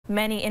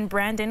Many in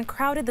Brandon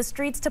crowded the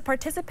streets to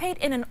participate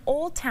in an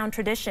old town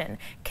tradition,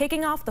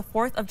 kicking off the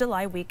 4th of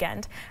July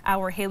weekend.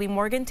 Our Haley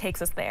Morgan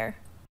takes us there.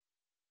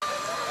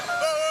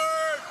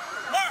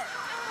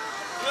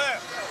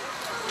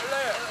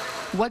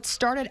 What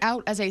started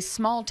out as a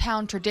small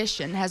town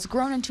tradition has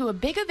grown into a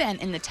big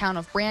event in the town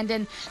of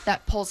Brandon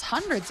that pulls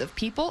hundreds of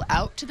people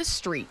out to the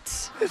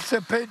streets. It's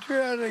a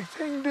patriotic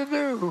thing to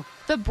do.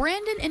 The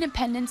Brandon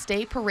Independence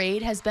Day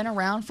Parade has been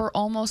around for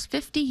almost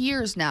 50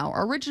 years now,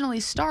 originally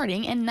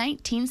starting in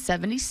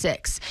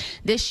 1976.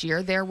 This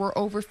year, there were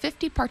over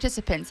 50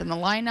 participants in the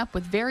lineup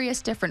with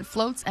various different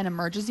floats and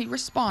emergency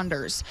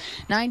responders.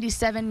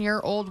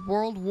 97-year-old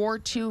World War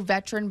II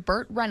veteran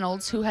Burt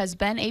Reynolds, who has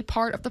been a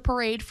part of the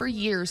parade for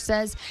years,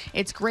 says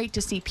it's great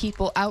to see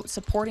people out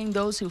supporting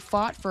those who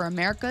fought for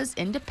America's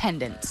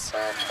independence.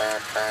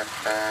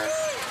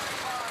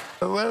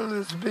 Well,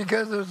 it's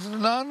because it's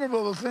an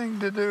honorable thing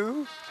to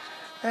do,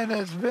 and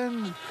it's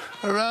been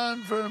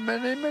around for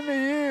many, many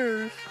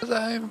years.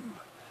 I'm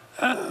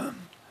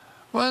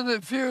one of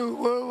the few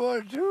World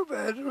War II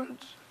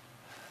veterans,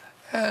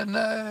 and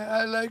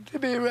I like to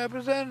be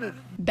represented.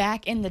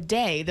 Back in the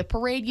day, the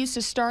parade used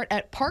to start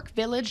at Park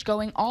Village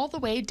going all the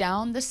way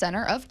down the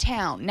center of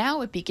town.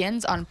 Now it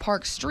begins on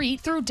Park Street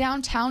through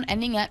downtown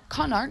ending at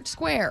Connaught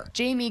Square.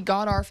 Jamie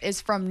Goddard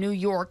is from New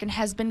York and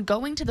has been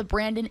going to the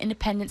Brandon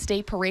Independence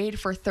Day Parade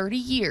for 30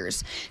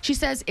 years. She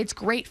says it's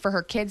great for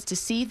her kids to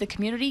see the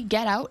community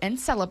get out and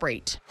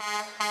celebrate.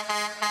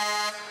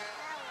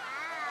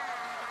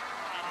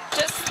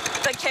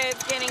 Just the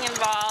kids getting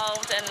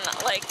involved and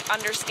like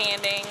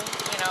understanding,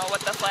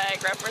 what the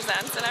flag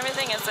represents and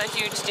everything is a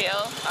huge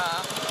deal.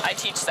 I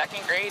teach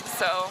second grade,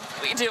 so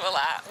we do a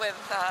lot with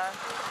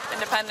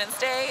Independence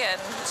Day, and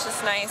it's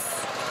just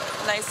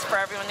nice for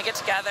everyone to get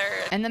together.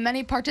 And the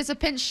many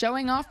participants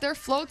showing off their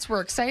floats were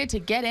excited to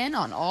get in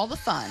on all the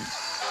fun.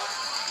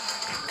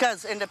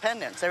 Because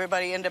independence,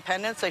 everybody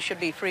independence, they should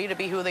be free to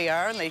be who they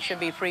are, and they should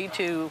be free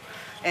to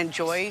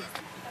enjoy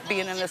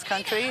being in this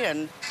country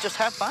and just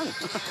have fun.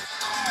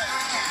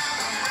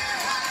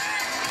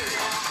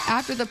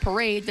 After the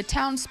parade, the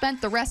town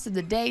spent the rest of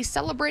the day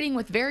celebrating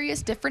with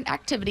various different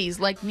activities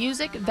like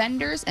music,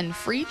 vendors, and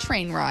free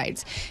train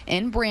rides.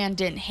 In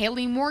Brandon,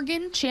 Haley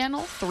Morgan,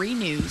 Channel 3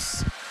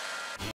 News.